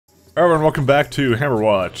Everyone, welcome back to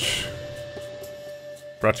Hammerwatch.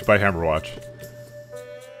 Brought to you by Hammerwatch.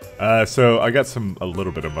 So I got a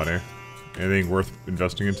little bit of money. Anything worth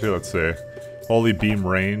investing into? Let's see. Holy beam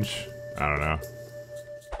range. I don't know.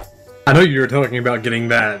 I know you were talking about getting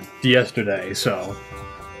that yesterday, so.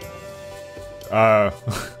 I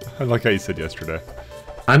like how you said yesterday.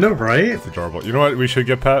 I know, right? It's adorable. You know what we should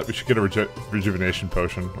get, Pat? We should get a rejuvenation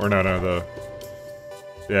potion. Or no, the...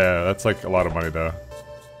 Yeah, that's like a lot of money though.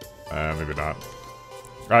 Maybe not.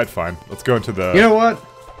 Alright, fine. Let's go into the... You know what?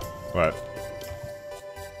 What?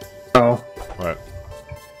 Oh. What?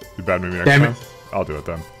 Do bad maybe next Damn time? it. I'll do it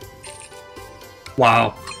then.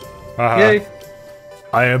 Wow. Yay.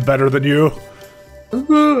 I am better than you.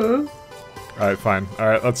 Alright, fine.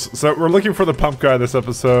 Alright, so we're looking for the pump guy this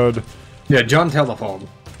episode. Yeah, John Telephone.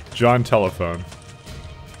 John Telephone.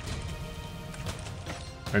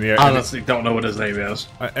 I honestly don't know what his name is.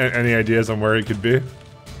 Any ideas on where he could be?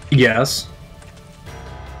 Yes.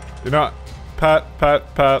 You're not... Pat.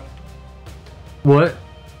 What?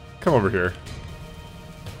 Come over here.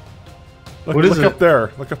 What is it? Look up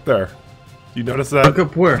there. Look up there. Do you notice that? Look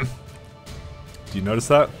up where? Do you notice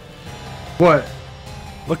that? What?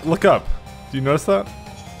 Look up. Do you notice that?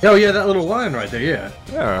 Oh yeah, that little line right there, yeah.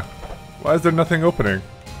 Yeah. Why is there nothing opening?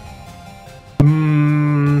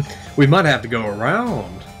 We might have to go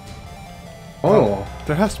around. Oh.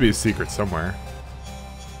 There has to be a secret somewhere.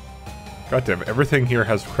 God damn it, everything here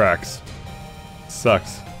has cracks.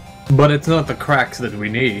 Sucks. But it's not the cracks that we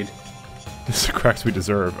need. It's the cracks we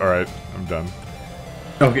deserve. Alright, I'm done.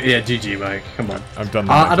 Okay, yeah, GG, Mike. Come on. I'm done.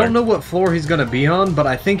 I don't know what floor he's gonna be on, but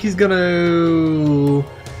I think he's gonna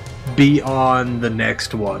be on the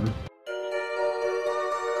next one.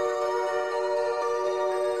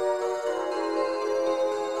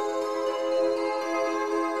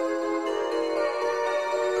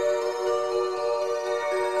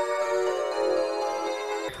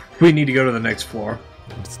 We need to go to the next floor.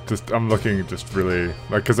 I'm looking just really,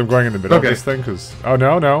 like, because I'm going in the middle of this thing, because... Oh,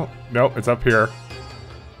 no, it's up here.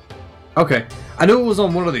 Okay. I knew it was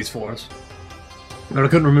on one of these floors, but I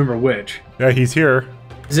couldn't remember which. Yeah, he's here.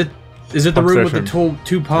 Is it the room with the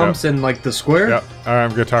two pumps and, like, the square? Yep. Alright,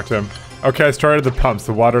 I'm gonna talk to him. Okay, I started the pumps.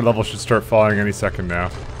 The water level should start falling any second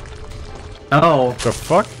now. Oh. The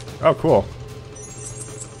fuck? Oh, cool.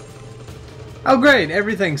 Oh, great.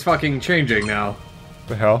 Everything's fucking changing now.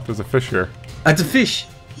 The hell? There's a fish here. It's a fish.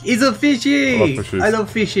 It's a fishy. I love fishies. I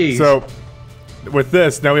love fishies. So, with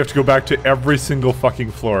this, now we have to go back to every single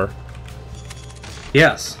fucking floor.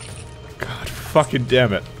 Yes. God fucking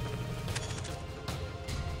damn it.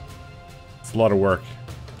 It's a lot of work.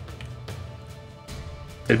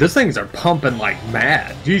 Dude, those things are pumping like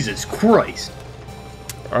mad. Jesus Christ.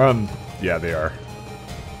 Yeah, they are.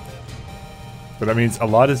 But that means a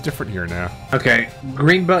lot is different here now. Okay,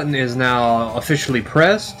 green button is now officially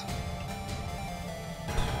pressed.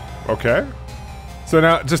 Okay. So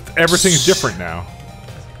now, just everything's different now.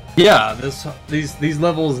 Yeah, these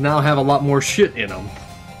levels now have a lot more shit in them.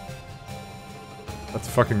 That's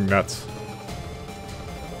fucking nuts.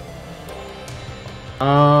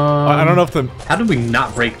 I don't know if the... How did we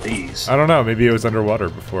not break these? I don't know, maybe it was underwater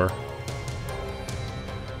before.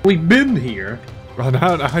 We've been here. Well,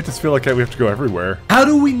 now I just feel like we have to go everywhere. How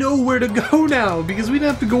do we know where to go now? Because we'd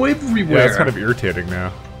have to go everywhere. Yeah, it's kind of irritating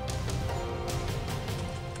now.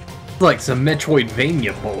 Like some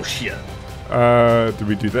Metroidvania bullshit. Did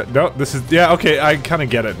we do that? No, this is... Yeah, okay, I kind of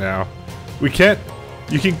get it now. We can't...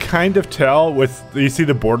 You can kind of tell with... You see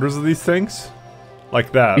the borders of these things?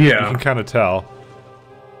 Like that. Yeah. You can kind of tell.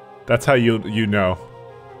 That's how you know.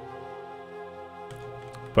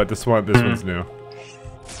 But this one's new.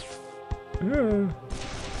 Yeah.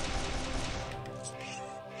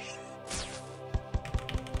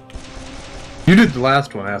 You did the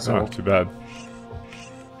last one, asshole. Oh, too bad.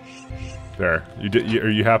 There. Are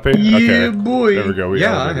you happy? Yeah, okay. boy. There we go.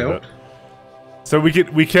 I helped. So we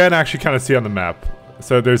can actually kind of see on the map.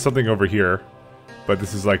 So there's something over here, but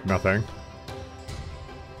this is like nothing.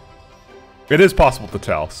 It is possible to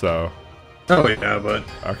tell, so... Oh yeah, but...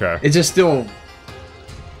 Okay. It's just still...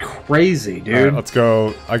 crazy, dude. Alright, let's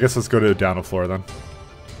go... I guess let's go to down the floor then.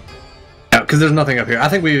 Yeah, because there's nothing up here. I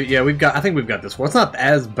think we've got this one. It's not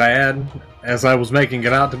as bad as I was making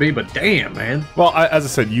it out to be, but damn, man. Well, as I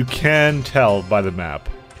said, you can tell by the map.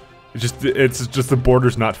 It's just the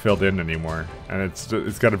border's not filled in anymore, and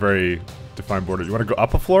it's got a very defined border. You want to go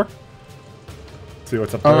up a floor? See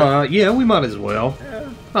what's up there? Yeah, we might as well. Yeah,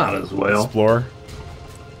 might as well. Explore.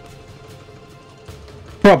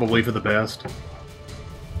 Probably for the best.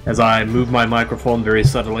 As I move my microphone very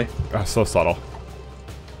subtly. Oh, so subtle.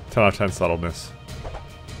 10 out of 10 subtleness.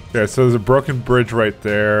 Okay, so there's a broken bridge right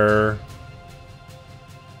there.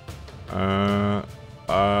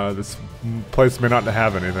 This place may not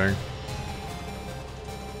have anything.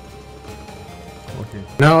 Looking.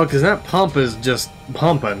 No, because that pump is just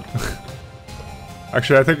pumping.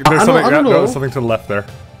 Actually, I think there's something to the left there.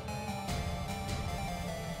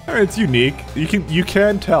 I mean, it's unique. You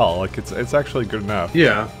can tell. Like it's actually good enough.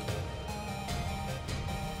 Yeah.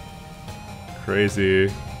 Crazy.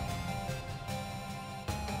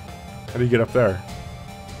 How do you get up there?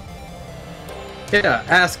 Yeah,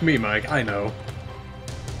 ask me, Mike. I know.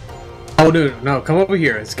 Oh, dude, no, come over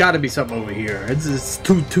here. It's got to be something over here. It's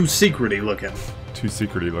too secrety looking. Too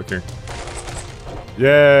secrety looking.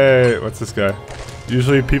 Yay! What's this guy?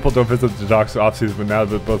 Usually people don't visit the docks off season, but now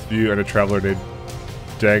that both you and a traveler named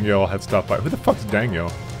Daniel have stopped by. Who the fuck's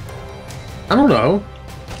Daniel? I don't know.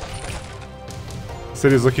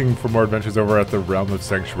 Said he's looking for more adventures over at the Realm of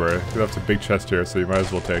Sanctuary. He left a big chest here, so you might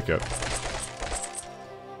as well take it.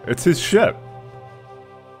 It's his ship.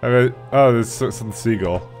 I mean, oh, there's some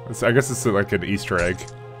seagull. I guess it's like an Easter egg.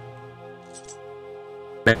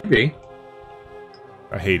 Maybe.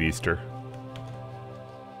 I hate Easter.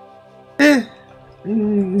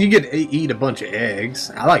 You get to eat a bunch of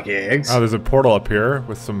eggs. I like eggs. Oh, there's a portal up here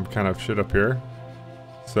with some kind of shit up here.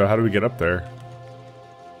 So how do we get up there?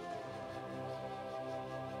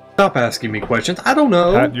 Stop asking me questions. I don't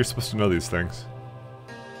know. Pat, you're supposed to know these things.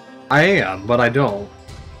 I am, but I don't.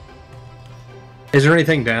 Is there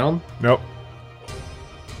anything down? Nope.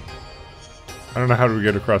 I don't know how do we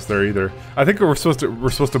get across there either. I think we're supposed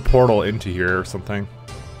to portal into here or something.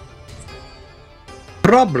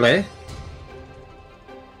 Probably.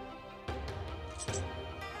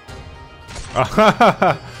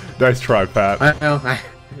 Nice try, Pat. I know.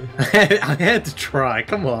 I had to try.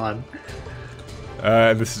 Come on.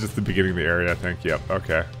 This is just the beginning of the area, I think. Yep.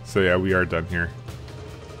 Okay. So yeah, we are done here.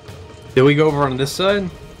 Did we go over on this side?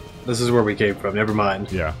 This is where we came from. Never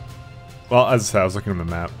mind. Yeah. Well, as I said, I was looking at the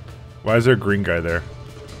map. Why is there a green guy there?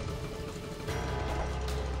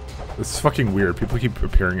 This is fucking weird. People keep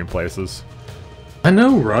appearing in places. I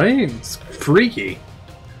know, right? It's freaky.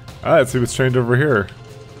 Ah, let's see what's chained over here.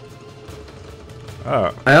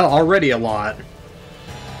 Oh. Already a lot.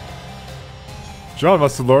 John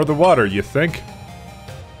must have lowered the water, you think?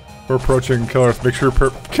 We're approaching Killerith. Make sure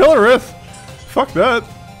Killerith! Fuck that!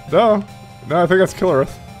 No, I think that's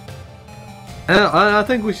Killerith. I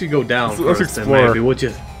think we should go down Let's first, explore. then maybe. Would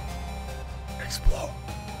you? Explore.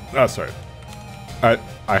 Oh, sorry. I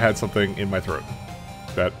had something in my throat.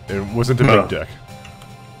 That it wasn't a big dick.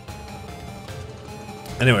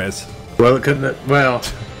 Anyways. Well, it couldn't. Well,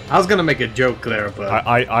 I was gonna make a joke there, but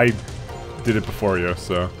I did it before you,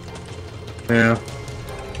 so. Yeah.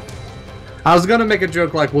 I was gonna make a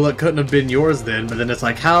joke like, well, it couldn't have been yours then, but then it's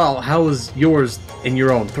like, how was yours in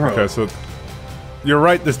your own throat? Okay, so you're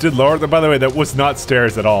right. This did lower. By the way, that was not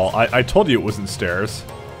stairs at all. I told you it wasn't stairs.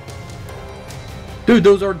 Dude,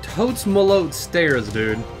 those are totes malote stairs,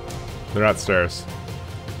 dude. They're not stairs.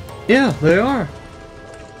 Yeah, they are.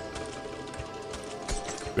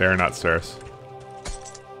 They are not stairs.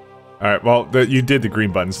 All right. Well, you did the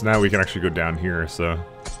green buttons. So now we can actually go down here. So.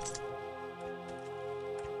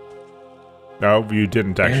 No, you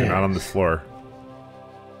didn't actually. Not on this floor.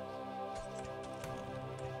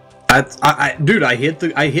 Dude, I hit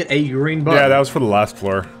a green button. Yeah, that was for the last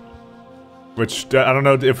floor. Which I don't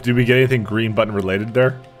know if did we get anything green button related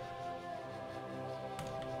there.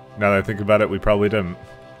 Now that I think about it, we probably didn't.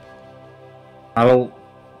 I don't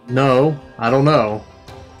know.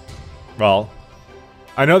 Well,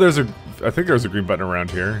 I know there's I think there's a green button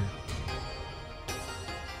around here.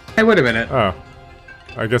 Hey, wait a minute. Oh,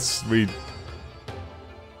 I guess we.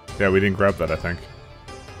 Yeah, we didn't grab that. I think.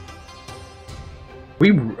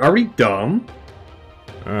 Are we dumb?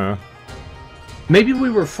 Maybe we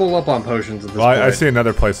were full up on potions at this point. I see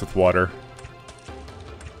another place with water.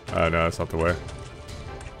 No, that's not the way.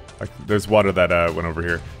 Like, there's water that went over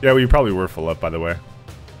here. Yeah, we probably were full up, by the way.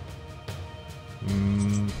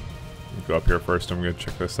 Go up here first. I'm gonna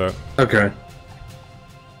check this out. Okay.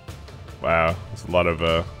 Wow, there's a lot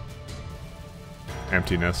of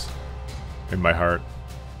emptiness in my heart.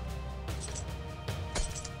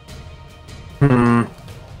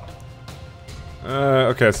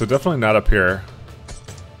 Okay, so definitely not up here.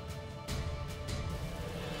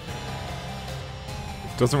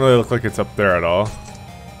 It doesn't really look like it's up there at all.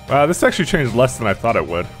 Wow, this actually changed less than I thought it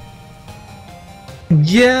would.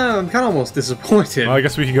 Yeah, I'm kind of almost disappointed. Well, I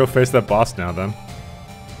guess we can go face that boss now, then.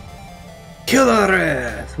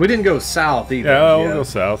 Killerith! We didn't go south either. Yeah, we'll go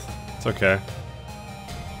south. It's okay.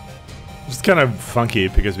 It's kind of funky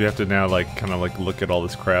because we have to now, like, kind of, like, look at all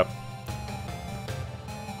this crap.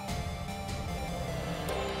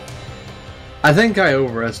 I think I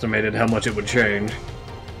overestimated how much it would change.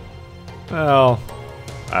 Well,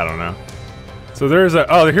 I don't know. So there's a...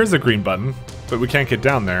 Oh, here's a green button, but we can't get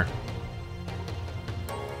down there.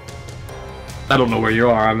 I don't know where you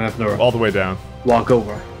are. I'm gonna have to All the way down. walk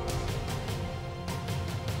over.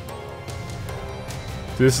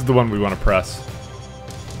 So this is the one we want to press.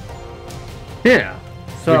 Yeah.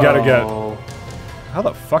 So... We gotta get... How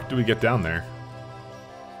the fuck do we get down there?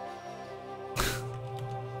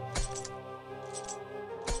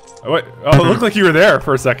 Oh, wait. Oh, it looked like you were there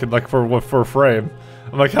for a second, like for a frame.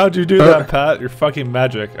 I'm like, how'd you do that, Pat? You're fucking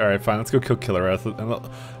magic. All right, fine. Let's go kill Killereth, and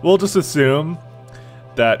we'll just assume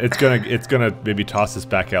that it's gonna maybe toss us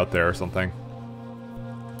back out there or something,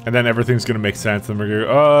 and then everything's gonna make sense. And we're gonna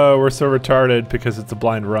go, oh, we're so retarded because it's a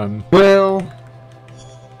blind run. Well,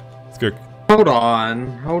 let's go. Hold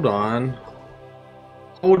on.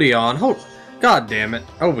 God damn it!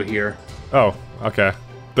 Over here. Oh, okay.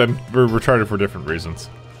 Then we're retarded for different reasons.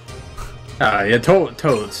 Yeah,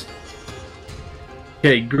 toads.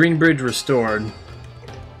 Okay, Green Bridge restored.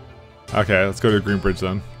 Okay, let's go to Green Bridge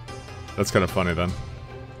then. That's kind of funny then.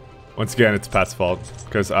 Once again, it's Pat's fault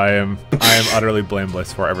because I am utterly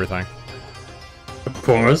blameless for everything. Of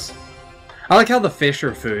course. I like how the fish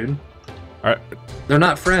are food. All right, they're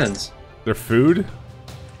not friends. They're food?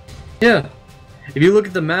 Yeah. If you look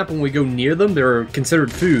at the map when we go near them, they're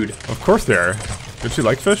considered food. Of course they are. Don't you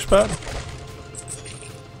like fish, Pat?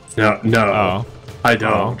 No. Oh. I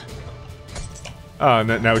don't. Oh,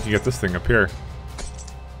 and now we can get this thing up here.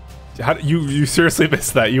 How you seriously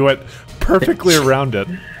missed that? You went perfectly around it.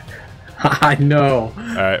 I know.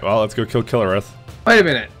 Alright, well, let's go kill Killereth. Wait a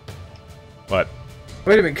minute. What?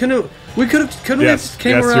 Wait a minute. Couldn't we came yes,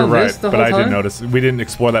 around you're right, this the but whole I time? didn't notice. We didn't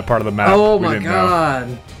explore that part of the map. Oh we my didn't god.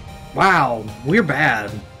 know. Wow, we're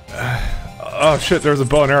bad. Oh shit, there's a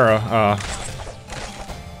bow and arrow.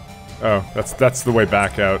 Oh, that's the way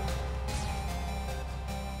back out.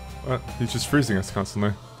 What? He's just freezing us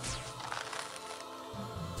constantly.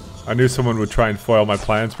 I knew someone would try and foil my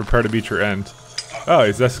plans. Prepare to meet your end. Oh,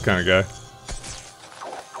 he's this kind of guy.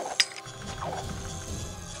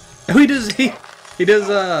 Oh, he does,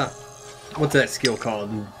 what's that skill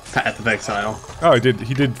called? Path of Exile. Oh, he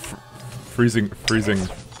did freezing.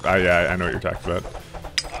 Yeah, I know what you're talking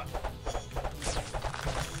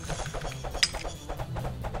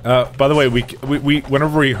about. By the way, we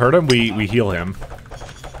whenever we hurt him, we heal him.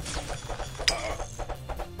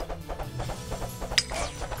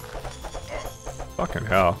 Fucking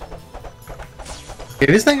hell.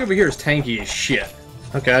 Okay, this thing over here is tanky as shit.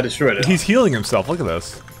 Okay, I destroyed it. He's healing himself. Look at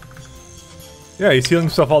this. Yeah, he's healing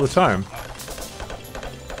himself all the time.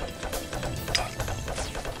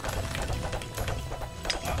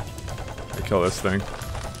 Kill this thing.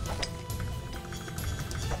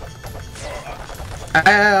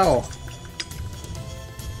 Ow!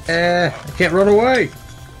 I can't run away.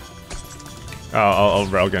 Oh, I'll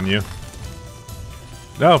railgun you.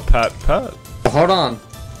 No, Pat. Hold on.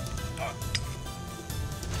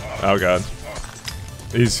 Oh god.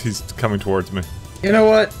 He's coming towards me. You know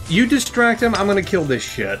what? You distract him, I'm gonna kill this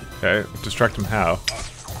shit. Okay, distract him how?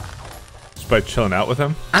 Just by chilling out with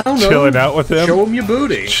him? I don't know. Chilling out with him? Show him your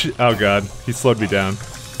booty. Oh god, he slowed me down.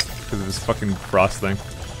 Because of this fucking frost thing.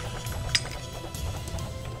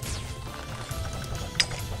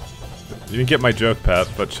 You didn't get my joke, Pat,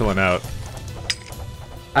 but chilling out.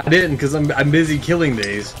 I didn't, because I'm busy killing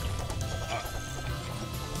these.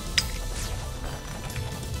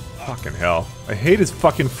 Fucking hell. I hate his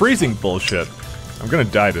fucking freezing bullshit. I'm gonna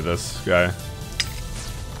die to this guy.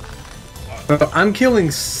 I'm killing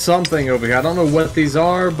something over here. I don't know what these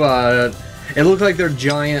are, but it looks like they're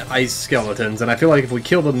giant ice skeletons, and I feel like if we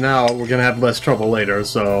kill them now, we're gonna have less trouble later,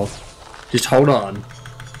 so just hold on.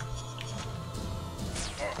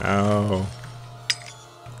 Oh.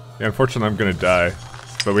 Yeah, unfortunately I'm gonna die.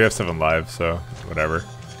 But we have 7 lives, so whatever.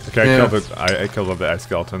 Okay, Yeah. I killed all the ice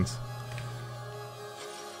skeletons.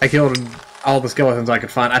 I killed all the skeletons I could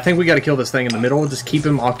find. I think we gotta kill this thing in the middle, just keep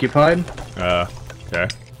him occupied. Okay.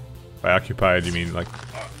 By occupied, you mean like...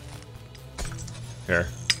 Here.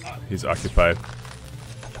 He's occupied.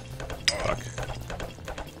 Fuck.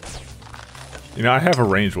 You know, I have a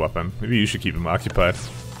ranged weapon. Maybe you should keep him occupied.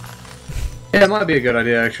 Yeah, it might be a good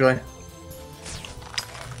idea, actually.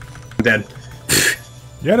 I'm dead.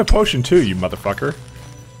 You had a potion too, you motherfucker.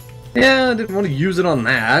 Yeah, I didn't want to use it on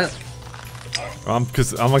that.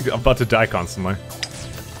 Because I'm like about to die constantly.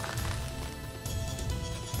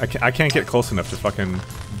 I can't get close enough to fucking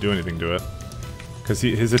do anything to it. Because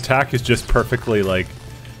his attack is just perfectly like...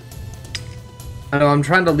 I know, I'm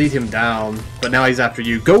trying to lead him down, but now he's after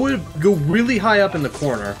you. Go really high up in the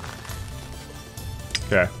corner.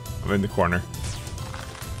 Okay. I'm in the corner.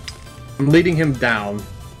 I'm leading him down.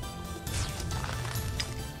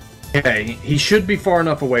 Okay, he should be far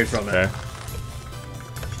enough away from it. Okay.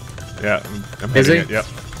 Yeah, I'm Is hitting he? it, yep.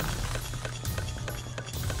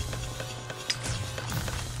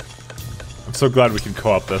 I'm so glad we can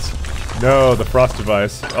co-op this. No, the frost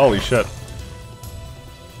device. Holy shit.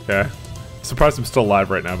 Okay. Surprised I'm still alive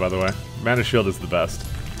right now, by the way. Mana shield is the best.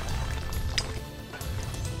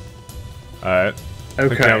 Alright. I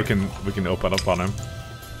think now we can open up on him.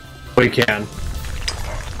 We can.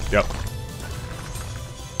 Yep.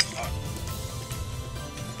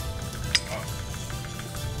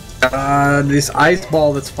 This ice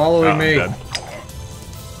ball that's following me. I'm dead.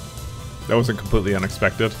 That wasn't completely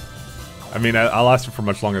unexpected. I mean, I lasted for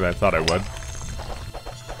much longer than I thought I would.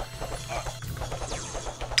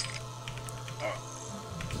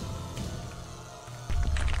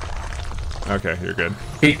 Okay, you're good.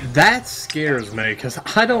 Hey, that scares me, because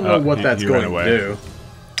I don't know what that's going to do.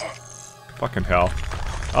 Fucking hell.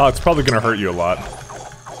 Oh, it's probably going to hurt you a lot.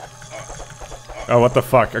 Oh, what the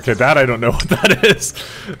fuck? Okay, that I don't know what that is.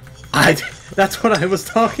 That's what I was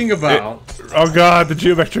talking about. Oh god, the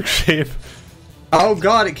geometric shape. Oh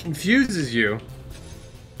god, it confuses you.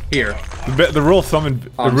 Here. The rule of thumb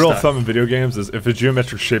in video games is if a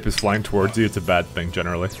geometric shape is flying towards you, it's a bad thing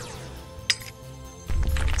generally.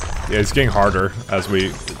 Yeah, it's getting harder as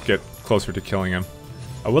we get closer to killing him.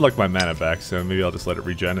 I would like my mana back, so maybe I'll just let it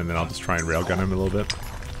regen and then I'll just try and railgun him a little bit.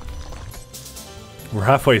 We're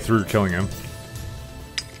halfway through killing him.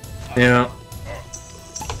 Yeah.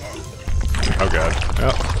 Oh god.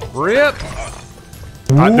 Oh. RIP!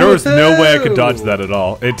 There was no way I could dodge that at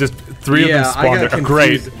all. It just, three of them spawned there.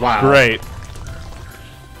 Great. Wow. Great.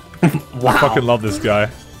 Wow. I fucking love this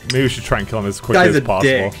guy. Maybe we should try and kill him as quickly as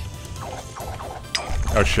possible. Dick.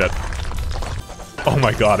 Oh shit. Oh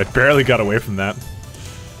my god, I barely got away from that.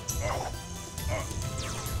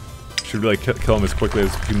 Should really kill him as quickly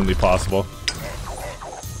as humanly possible.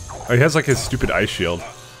 Oh, he has like his stupid ice shield.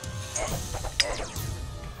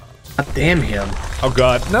 God damn him. Oh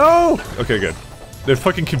god, no! Okay, good. The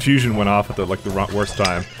fucking confusion went off at the worst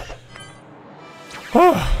time.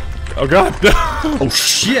 Oh god, no! Oh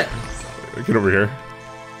shit! Get over here.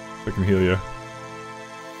 I can heal you.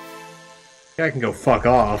 I can go fuck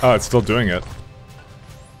off. Oh, it's still doing it.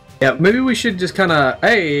 Yeah, maybe we should just kind of.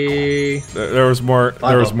 Hey. There was more.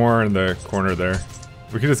 There was more in the corner there.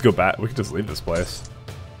 We could just go back. We could just leave this place.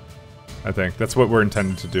 I think that's what we're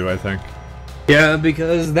intended to do. I think. Yeah,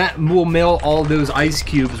 because that will melt all those ice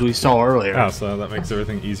cubes we saw earlier. Oh, so that makes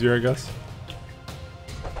everything easier, I guess.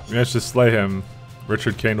 Let's just slay him.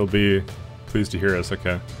 Richard Kane will be pleased to hear us.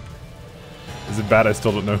 Okay. Is it bad? I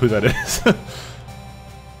still don't know who that is.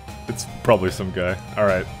 It's probably some guy.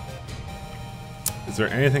 Alright. Is there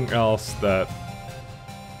anything else that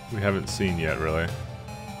we haven't seen yet, really?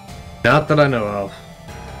 Not that I know of.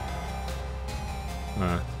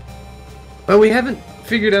 But we haven't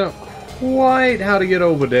figured out quite how to get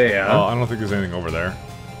over there. Oh, I don't think there's anything over there.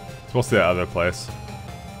 It's mostly that other place.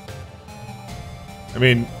 I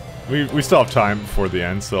mean, we still have time before the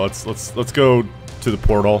end, so let's go to the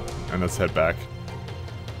portal and let's head back.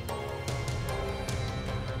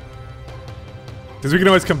 Because we can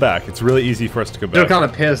always come back. It's really easy for us to come back. I'm kind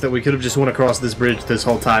of pissed that we could have just went across this bridge this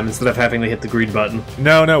whole time instead of having to hit the green button.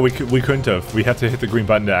 No, we couldn't have. We had to hit the green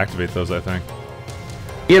button to activate those, I think.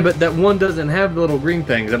 Yeah, but that one doesn't have the little green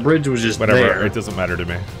things. That bridge was just Whatever, there. it doesn't matter to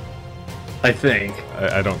me. I think.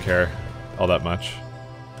 I don't care all that much.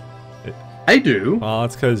 I do. Well,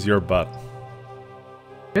 it's because you're a butt.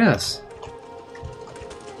 Yes.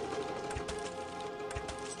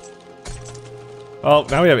 Well,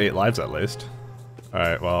 now we have 8 lives at least.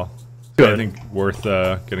 Alright, well. Good. Anything worth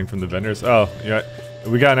getting from the vendors? Oh, yeah.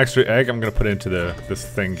 We got an extra egg. I'm gonna put it into this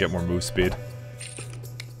thing, get more move speed.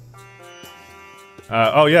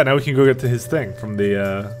 Oh yeah, now we can go get to his thing from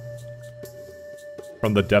the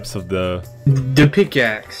depths of the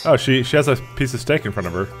pickaxe. Oh, she has a piece of steak in front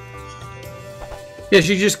of her. Yeah,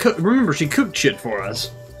 she just cooked. Remember, she cooked shit for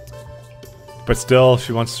us. But still,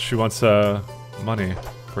 she wants money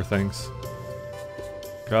for things.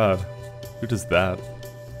 God, who does that?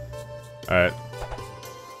 Alright.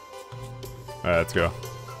 Alright, let's go.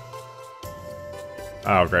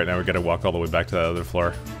 Oh, great, now we gotta walk all the way back to that other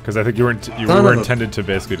floor. Because I think you were intended to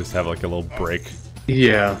basically just have like a little break.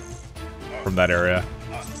 Yeah. From that area.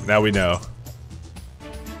 Now we know.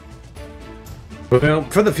 Well,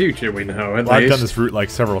 for the future we know, at least. I've done this route like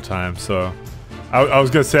several times, so... I was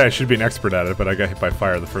gonna say I should be an expert at it, but I got hit by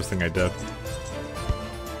fire the first thing I did.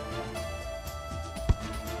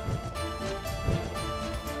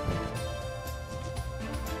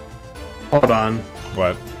 Hold on.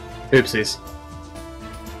 What? Oopsies.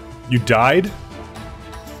 You died?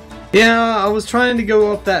 Yeah, I was trying to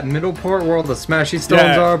go up that middle part where all the smashy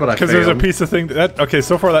stones are, but I failed. Because there's a piece of thing okay,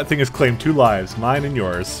 so far that thing has claimed 2 lives, mine and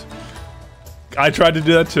yours. I tried to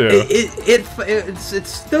do that too. It's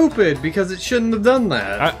stupid because it shouldn't have done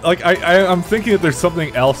that. I'm thinking that there's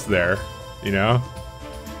something else there, you know?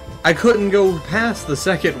 I couldn't go past the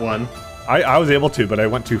second one. I was able to, but I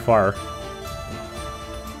went too far.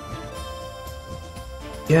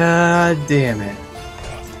 God damn it.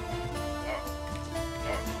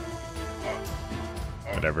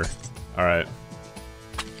 Whatever. Alright.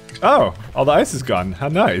 Oh, all the ice is gone. How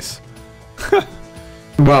nice.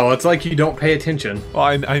 Well, it's like you don't pay attention. Well,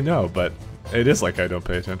 I know, but it is like I don't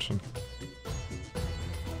pay attention.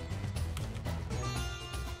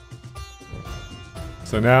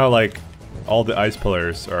 So now, like, all the ice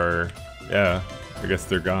pillars are... Yeah, I guess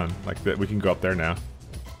they're gone. Like, we can go up there now.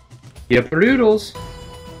 Yep, doodles.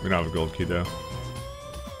 We don't have a gold key, though.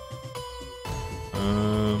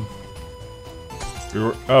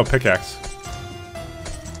 Oh, pickaxe.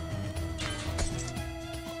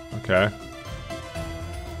 Okay.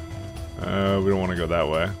 We don't want to go that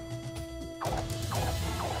way.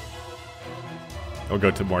 We'll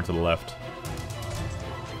go more to the left.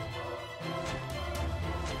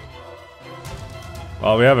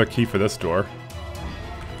 Well, we have a key for this door.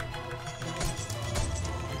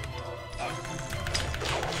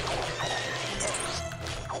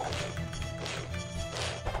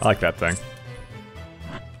 I like that thing.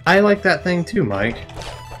 I like that thing too, Mike.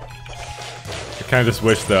 I kind of just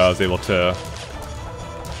wish, though, I was able to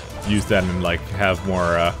use that and, like, have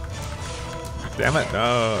more, Damn it, no,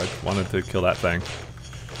 I wanted to kill that thing.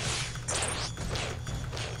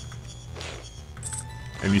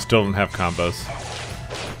 And you still don't have combos.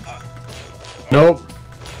 Nope.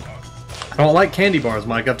 I don't like candy bars,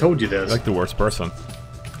 Mike, I've told you this. You're like the worst person.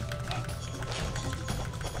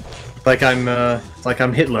 Like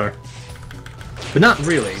I'm Hitler. But not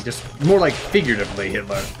really, just more like figuratively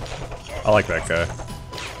Hitler. I like that guy.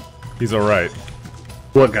 He's alright.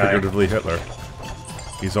 What guy? Figuratively Hitler.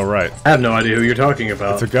 He's alright. I have no idea who you're talking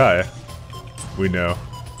about. It's a guy. We know.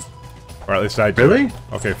 Or at least I do. Really?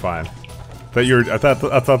 Okay, fine. I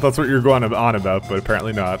thought that's what you were going on about, but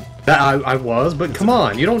apparently not. That I was, but come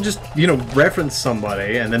on, you don't just, you know, reference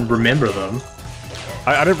somebody and then remember them.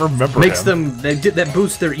 I didn't remember Makes him. that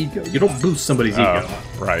boosts their ego. You don't boost somebody's ego.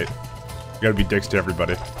 Right. You gotta be dicks to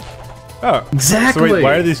everybody. Oh. Exactly! So wait,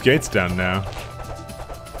 why are these gates down now?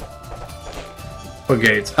 What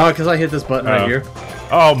gates? Oh, because I hit this button right here.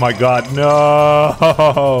 Oh my god,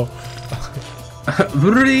 no!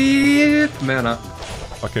 Mana.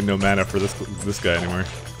 Fucking no mana for this guy anymore.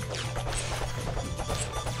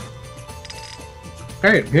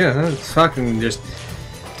 Hey, yeah, that's fucking just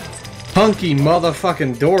hunky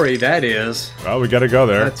motherfucking Dory, that is. Well, we gotta go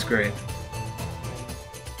there. That's great.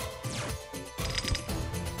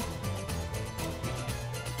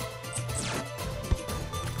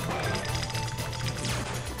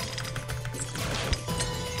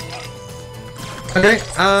 Okay,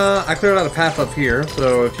 I cleared out a path up here,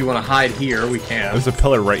 so if you want to hide here, we can. There's a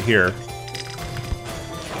pillar right here.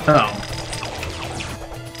 Oh.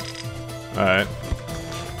 Alright.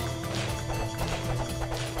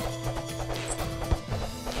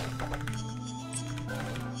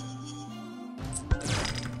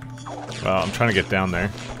 Well, I'm trying to get down there.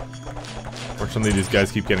 Fortunately, these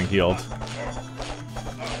guys keep getting healed.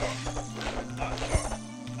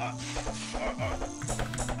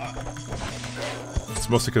 It's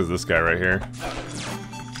mostly because of this guy right here.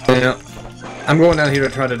 Yeah. I'm going down here to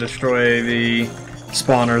try to destroy the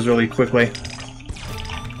spawners really quickly.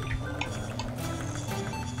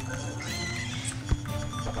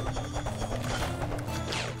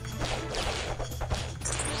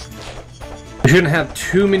 We shouldn't have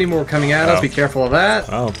too many more coming at us. Be careful of that.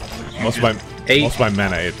 Oh, most of my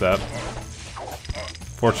mana ate that.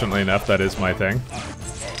 Fortunately enough, that is my thing.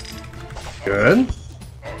 Good.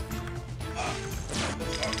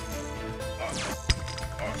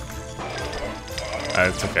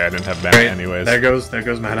 It's okay, I didn't have mana anyways. There goes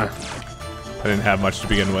mana. I didn't have much to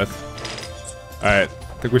begin with. Alright,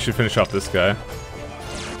 I think we should finish off this guy.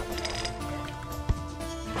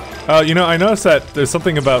 You know, I noticed that there's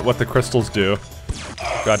something about what the crystals do.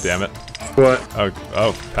 God damn it. What?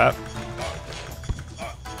 Oh, Pat.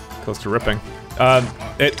 Close to ripping.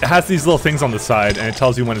 It has these little things on the side, and it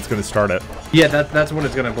tells you when it's going to start it. Yeah, that's when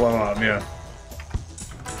it's going to blow up, yeah.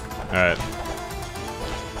 Alright.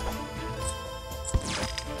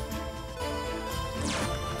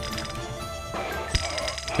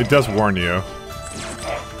 It does warn you.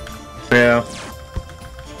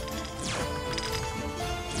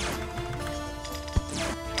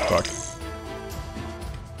 Fuck.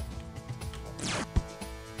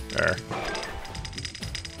 There.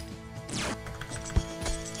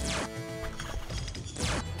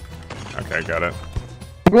 Okay, got it.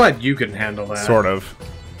 I'm glad you can handle that. Sort of.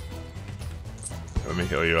 Let me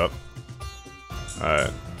heal you up.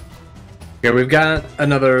 Alright. Okay, we've got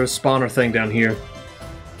another spawner thing down here.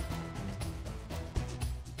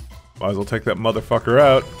 Might as well take that motherfucker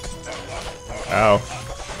out. Ow.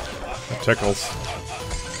 That tickles.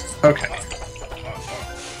 Okay.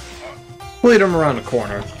 Lead him around the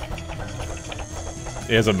corner.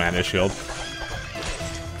 He has a mana shield.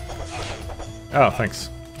 Oh, thanks.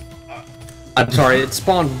 I'm sorry, it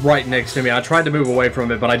spawned right next to me. I tried to move away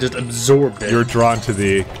from it, but I just absorbed it. You're drawn to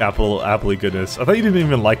the apple goodness. I thought you didn't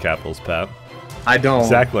even like apples, Pat. I don't.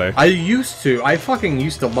 Exactly. I used to. I fucking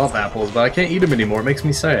used to love apples, but I can't eat them anymore. It makes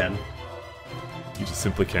me sad. You just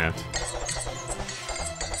simply can't.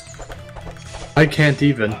 I can't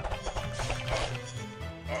even.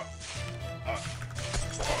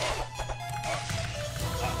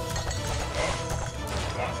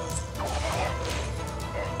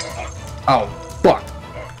 Oh, fuck.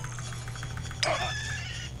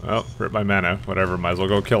 Well, rip my mana. Whatever, might as well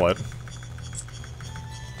go kill it.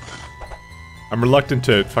 I'm reluctant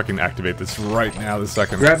to fucking activate this right now, this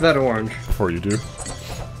second. Grab that orange. Before you do.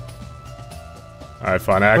 Alright,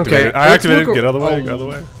 fine, I activated it. I activated it. Get out of the way, get out of the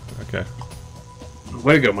way. Okay.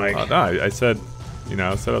 Way to go, Mike. No, I said, you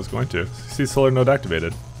know, I said I was going to. See, solar node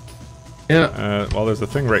activated. Yeah. Well, there's a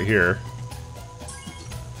thing right here.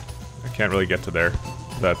 I can't really get to there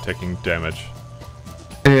without taking damage.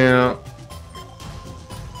 Yeah.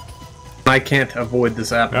 I can't avoid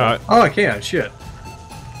this apple. Oh, I can. Shit.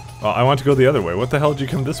 Well, I want to go the other way. What the hell did you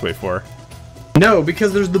come this way for? No,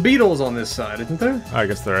 because there's the beetles on this side, isn't there? I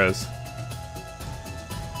guess there is.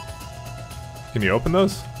 Can you open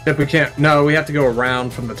those? If we can't. No, we have to go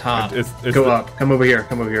around from the top. Go up. Come over here.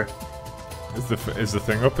 Come over here. Is the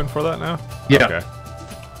thing open for that now? Yeah. Okay.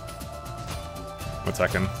 1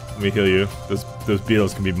 second. Let me heal you. Those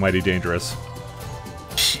beetles can be mighty dangerous.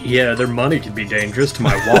 Yeah, their money can be dangerous to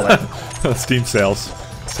my wallet. Steam sales,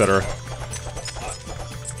 etc.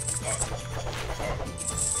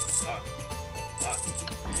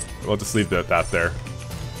 We'll just leave that there.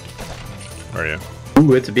 Where are you?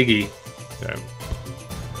 Ooh, it's a biggie. Okay.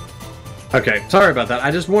 Okay, sorry about that.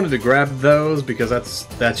 I just wanted to grab those because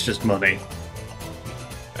that's just money.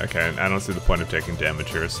 Okay, I don't see the point of taking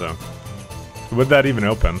damage here, so... Would that even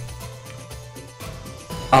open?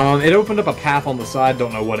 It opened up a path on the side,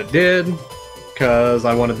 don't know what it did, because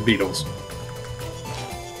I wanted the beetles.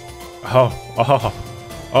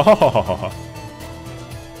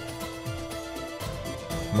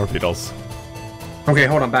 More beetles. Okay,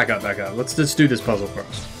 hold on, back up. Let's just do this puzzle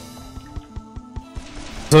first.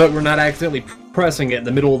 So that we're not accidentally pressing it in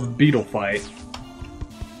the middle of the beetle fight.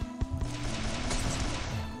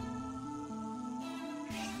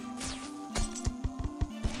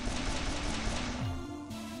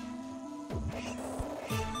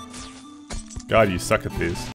 God, you suck at these.